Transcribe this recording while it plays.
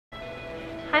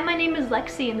Hi, my name is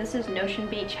Lexi and this is Nocean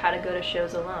Beach, How to Go to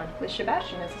Shows Alone, with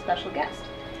Sebastian as a special guest.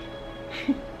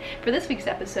 For this week's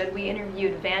episode, we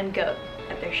interviewed Van Gogh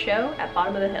at their show at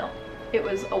Bottom of the Hill. It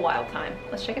was a wild time.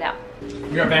 Let's check it out.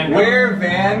 We're Van Gogh. We're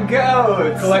Van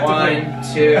Goghs! Collectively.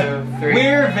 1, 2, 3.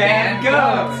 We're Van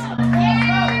Goghs!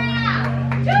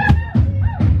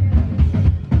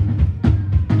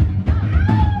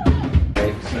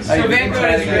 So Van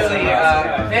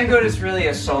Gogh is really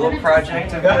a solo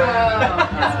project of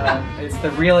mine. It's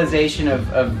the realization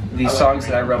of these songs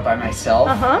that I wrote by myself.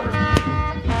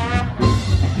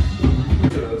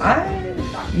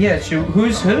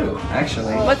 Who's who,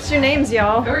 actually? What's your names,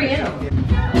 y'all? Who are you?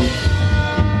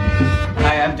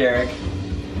 Hi, I'm Derek.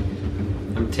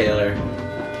 I'm Taylor.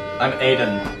 I'm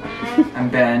Aiden. I'm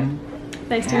Ben.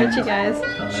 Nice to meet you guys.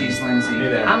 She's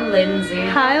Lindsay. I'm Lindsay.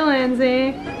 Hi,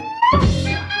 Lindsay.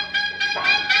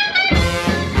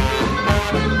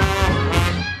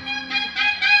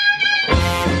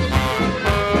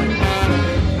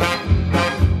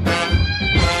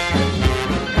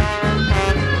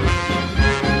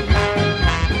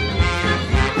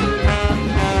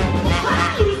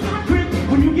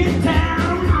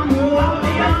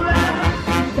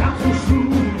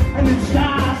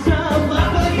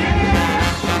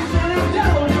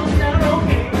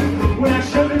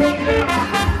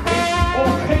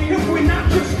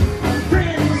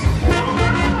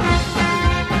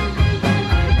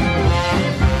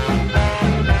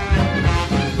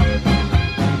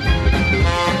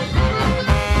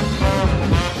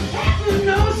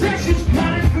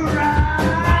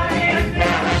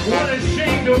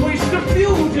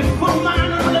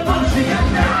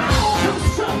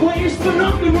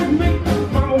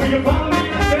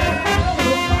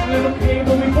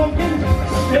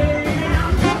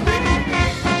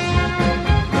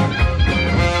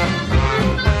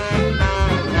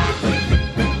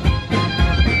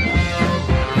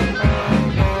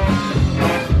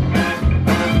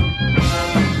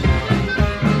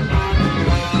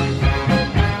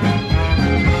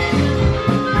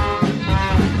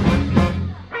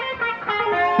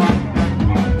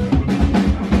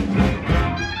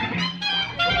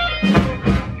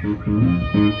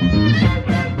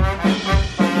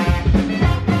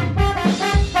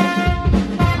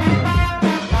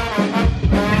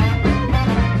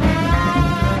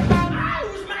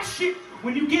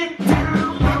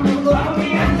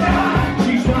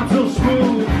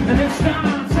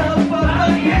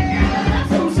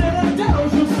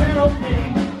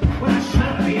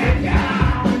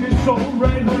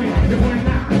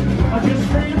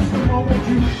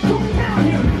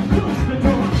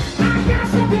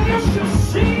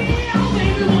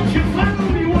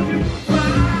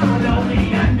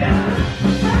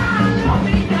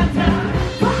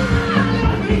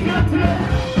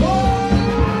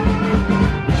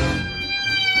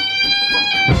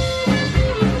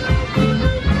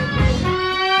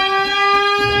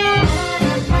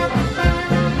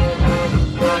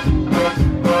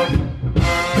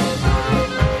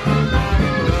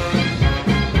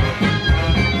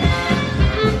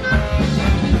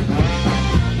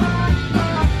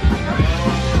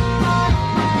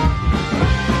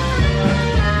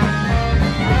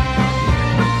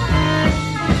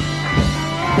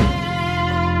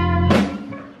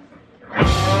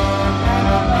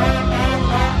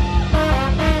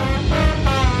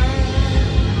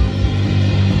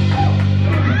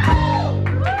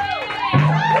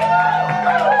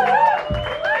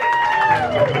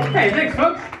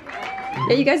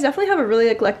 Yeah, you guys definitely have a really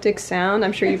eclectic sound.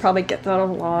 I'm sure you probably get that a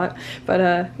lot,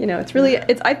 but you know, it's really,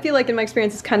 I feel like in my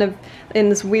experience, it's kind of in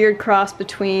this weird cross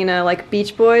between like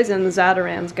Beach Boys and the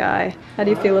Zatarans guy. How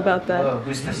do you feel about that? Oh,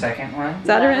 who's the second one?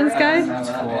 Zatarans guy? That's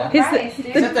cool. He's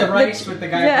Is that the rice with the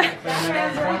guy?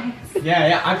 Yeah.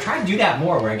 Yeah. I'm trying to do that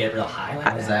more where I get real high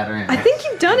like that. I think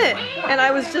you've done it, and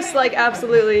I was just like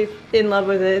absolutely in love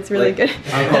with it. It's really good.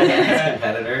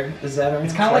 Competitor. Is that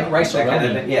It's kind of like rice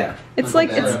roni. Yeah. It's like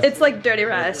it's like dirty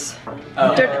rice.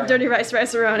 Dirty rice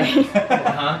rice-a-roni.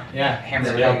 Yeah.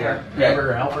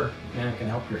 Hamburger helper. Yeah, it can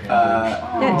help your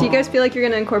hamburgers. Yeah. Do you guys feel like you're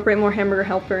gonna incorporate more hamburger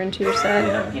helper into your set?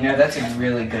 Yeah. You know, that's a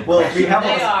really good Well, question. we have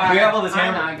all this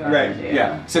I'm not hamburger. going Right. to.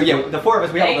 Yeah. So yeah, the four of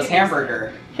us, we have all this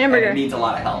hamburger. Hamburger. And it needs a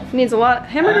lot of help. Needs a lot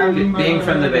hamburger. Being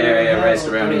from the Bay Area,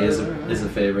 rice-a-roni is a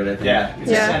favorite, I think. Yeah. It's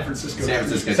Yeah. a San Francisco. San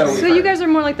Francisco. So you guys are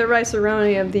more like the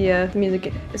rice-a-roni of the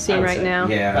music scene would right say. now.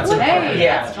 Yeah. That's Hey,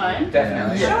 Yeah. that's fun.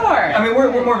 Definitely. Sure. I mean,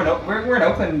 we're more of we're an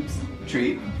Oakland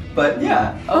treat, but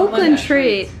yeah. Oakland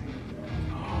treat.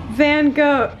 Van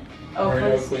Gogh.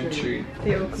 Oakland treat.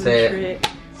 The Oakland Say it. treat.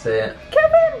 Say it.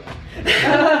 Kevin!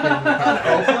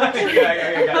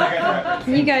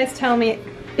 Can you guys tell me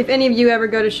if any of you ever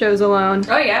go to shows alone.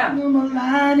 Oh yeah.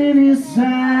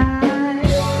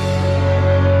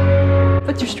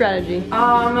 What's your strategy?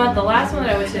 The last one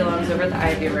that I went to alone was over at the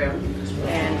Ivy Room,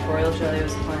 and Royal Jelly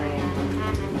was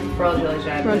playing. Royal Jelly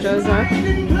Jive. Royal Jelly's are.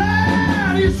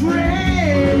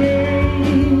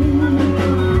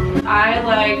 I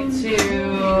like to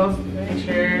make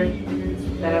sure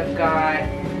that I've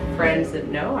got friends that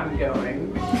know I'm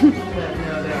going. That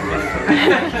know that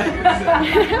I'm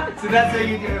going. So that's how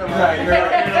you do it.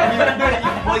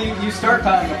 Right. Well, you start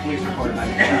filing a police report about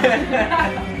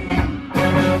it.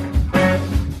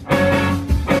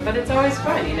 But it's always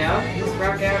fun, you know? Just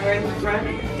rock out right in the front,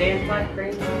 dance like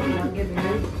crazy, you know, get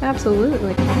moved.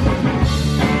 Absolutely.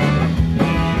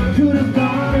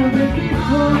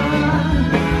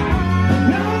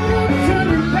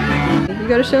 You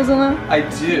go to shows alone? I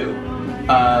do.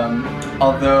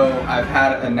 Although I've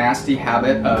had a nasty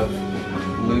habit of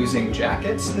losing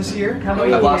jackets this year.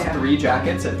 I've lost 3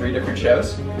 jackets at 3 different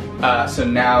shows. So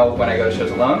now when I go to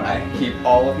shows alone, I keep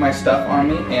all of my stuff on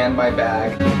me and my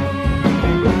bag.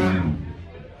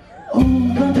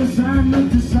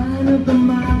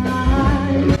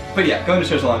 But yeah, going to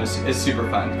shows alone is super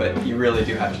fun, but you really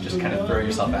do have to just kind of throw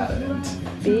yourself at it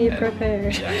and Be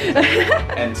prepared.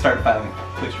 Yeah, and start filing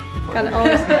police reports. Gotta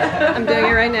always, I'm doing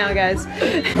it right now, guys.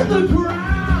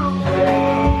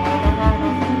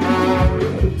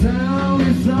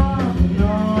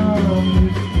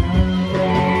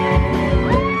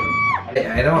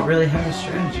 I don't really have a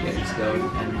strategy. I just go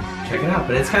and check it out.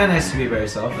 But it's kind of nice to be by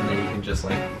yourself, and then you can just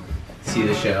like see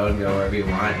the show and go wherever you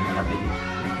want, and not be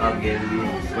obligated to be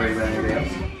worried about anybody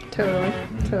else. Totally.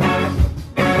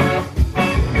 Totally.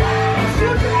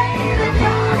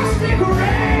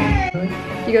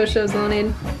 You go to shows alone,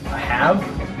 Aiden? I have.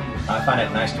 I find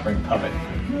it nice to bring a puppet.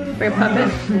 Bring a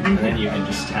puppet? And then you can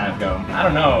just kind of go, I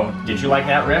don't know, did you like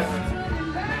that riff?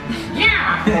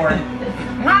 Yeah! Or,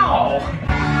 no!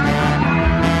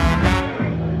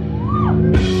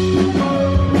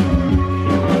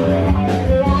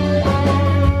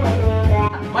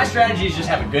 My strategy is just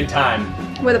have a good time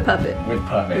With a puppet. with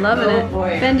puppet. Loving Oh, it. boy.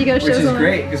 Ben, do you go to Which shows is alone?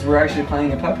 great because we're actually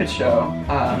playing a puppet show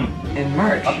in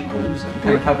March.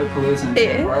 Playing Puppet Palooza in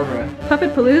Santa Barbara.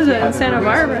 Puppet Palooza in Puppet Santa Palooza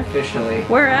Barbara. Officially.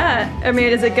 Where at? I mean,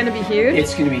 is it gonna be huge?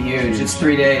 It's gonna be huge. It's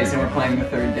 3 days and we're playing the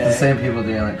 3rd day. The same people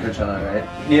doing like Coachella, right?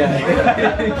 Yeah.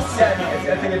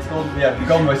 I think it's Golden. Yeah, the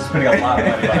Golden Voice is putting a lot of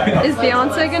money behind it. Is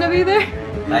Beyonce gonna be there?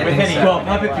 I With think any so. well,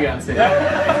 puppet Beyonce.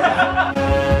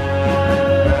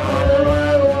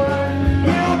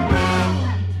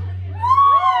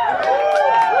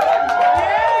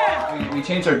 We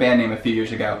changed our band name a few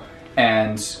years ago,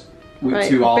 and we, Right,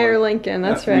 to all Bear Lincoln,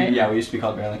 that's we- right. Yeah, we used to be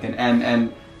called Bear Lincoln,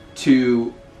 and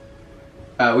to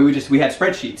we had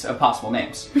spreadsheets of possible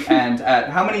names, and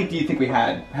how many do you think we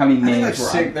had? How many names were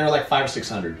on? There were like 500 or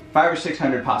 600. 500 or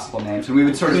 600 possible names, and we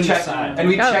would sort of Couldn't check, decide. and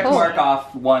we'd Got a check poll. mark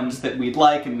off ones that we'd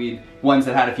like, and ones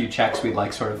that had a few checks, we'd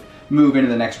like sort of move into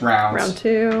the next round. Round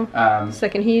 2.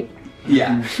 Second heat.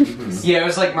 Yeah. Yeah, it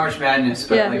was like March Madness,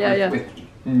 but Yeah, like yeah, with,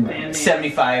 yeah. with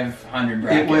 7,500 It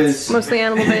brackets. was Mostly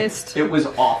animal based. It was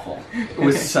awful. It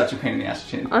was such a pain in the ass to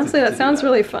change. Honestly, that sounds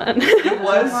really fun. It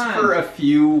was for a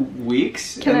few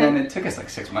weeks, Can and I- then it took us like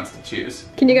 6 months to choose.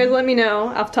 Can you guys let me know,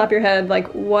 off the top of your head, like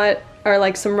what are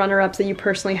like some runner-ups that you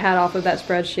personally had off of that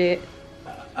spreadsheet?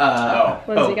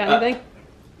 Lindsay, you got anything?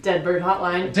 Dead Bird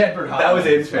Hotline. Dead Bird Hotline. That was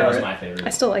Aiden's That was favorite. my favorite. I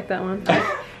still like that one.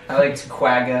 I liked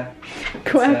quagga.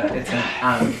 Quack.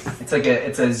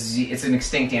 It's an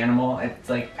extinct animal. It's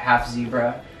like half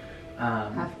zebra,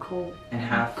 Half cool. and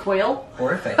half Quail.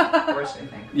 horse. I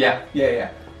think. Yeah.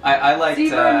 I liked.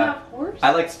 Zebra and half horse.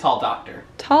 I liked Tall Doctor.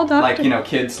 Tall doctor. Like, you know,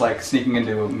 kids like sneaking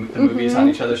into the movies on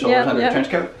each other's shoulders Yeah, under yeah. a trench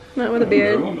coat. Not with a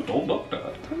beard. Hello, I'm the Tall Doctor.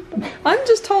 I'm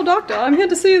just tall doctor. I'm here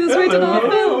to see this rated R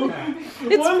film.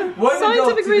 It's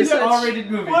scientific research.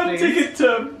 R-rated movie, please.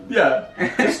 to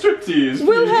striptease.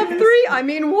 We'll have 3. I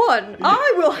mean 1.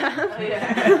 I will have.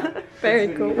 Yeah. Very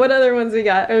cool. What other ones we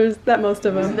got? Or is that most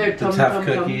of them? They're The tum tough tum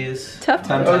tum. cookies. Tough.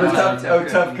 Tum Oh, the Tum.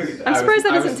 tough cookies. I'm surprised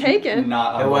that isn't taken.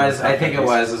 Not on It one of was. the I tough think it cookies.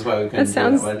 was. Is why we couldn't That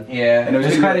sounds- do that one. Yeah, And it was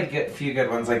There's gonna quite a few good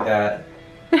ones like that.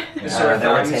 Sort of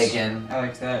that were things. taken. I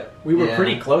liked that. We were Yeah.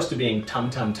 pretty close to being tum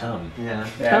tum tum. Yeah.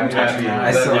 Yeah, Tum-tum.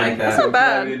 I still like That's that. not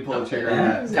bad. We didn't pull the trigger on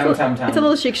Yeah. that. Tum tum tum. It's a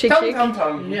little chic. tum tum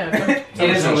tum. Yeah. It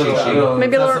is a little chic.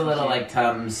 Maybe a It's also little- a little like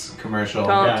Tums commercial.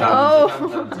 Tom. Yeah. Oh.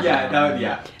 Tum, tum, Yeah, that would,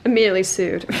 yeah. Immediately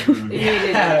sued.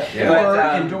 Yeah. Yeah. Or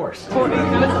But, endorsed.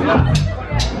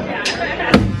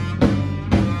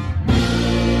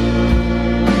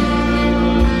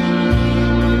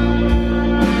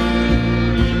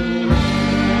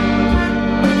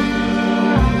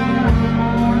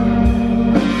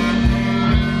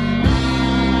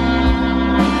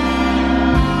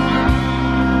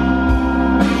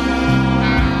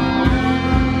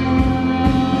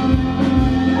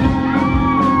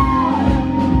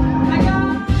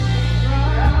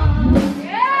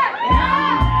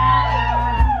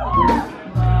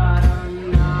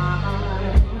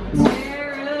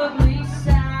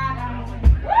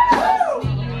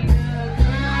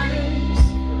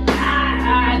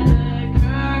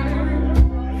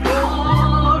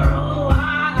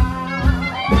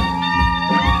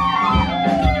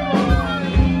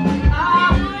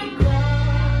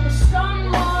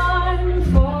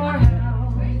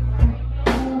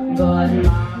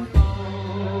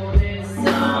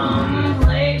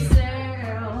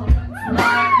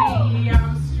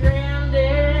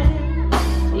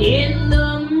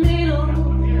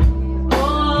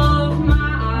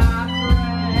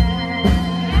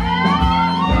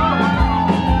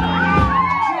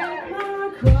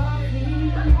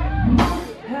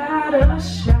 out a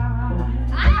shot.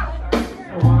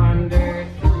 Wandered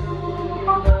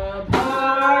through the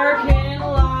parking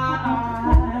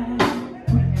lot,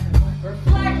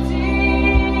 reflecting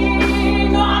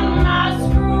on my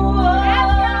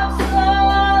screw-ups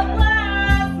of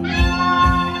last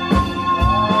night.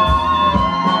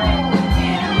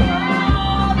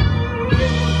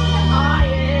 I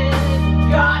had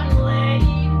gotten late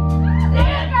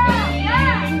and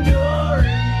being no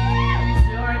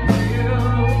reason to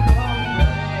complain.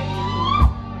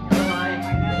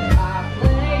 I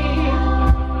played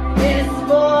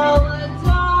fistful of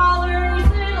dollars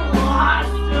and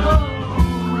lost them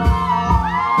all.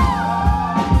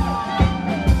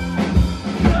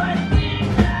 Good thing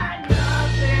that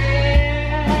nothing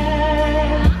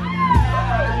matters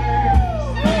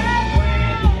when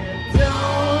you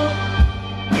don't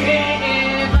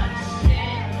give a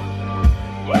shit. It's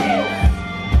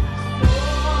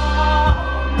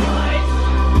so much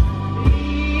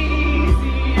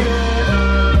easier to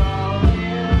live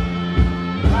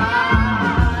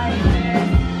like this.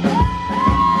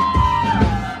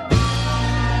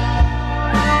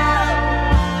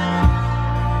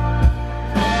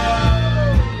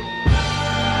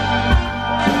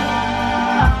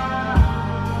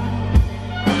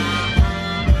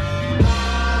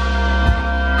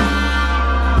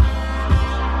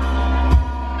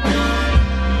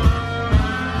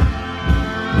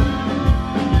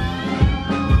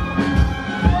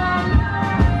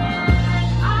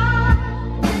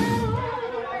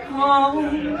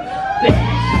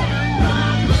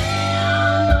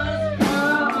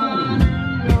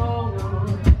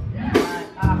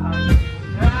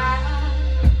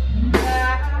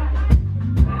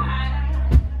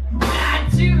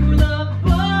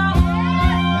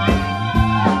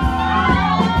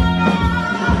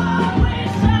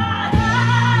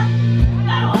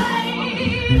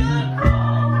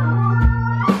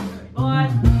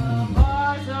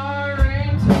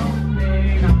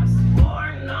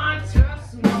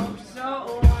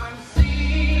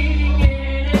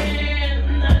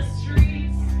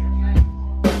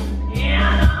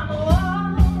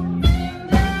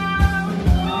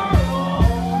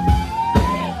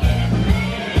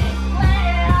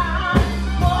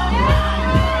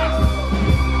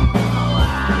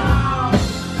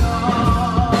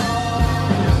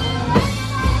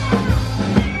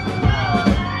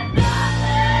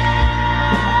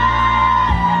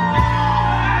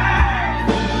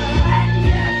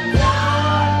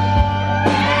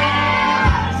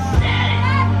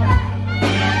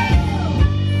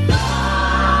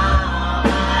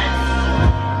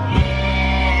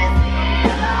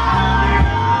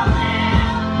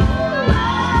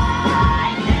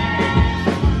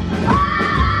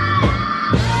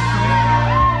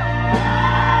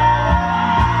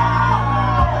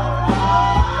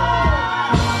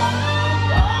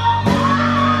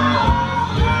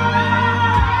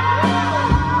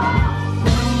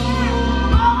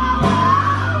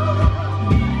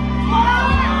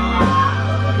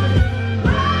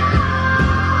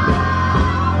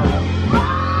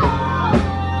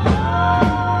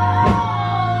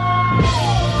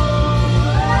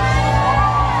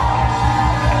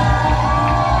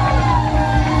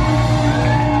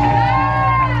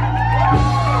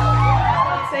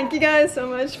 Thank you guys so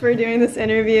much for doing this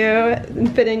interview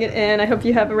and fitting it in. I hope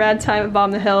you have a rad time at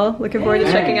Bomb the Hill. Looking forward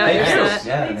to checking out your set.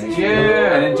 Yeah, thank you.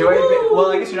 And enjoy it.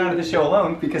 Well, I guess you're not at the show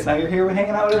alone because now you're here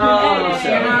hanging out with me.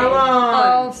 You're not alone.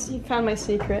 Oh, you found my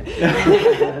secret.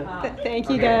 Thank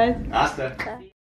you guys. Asta.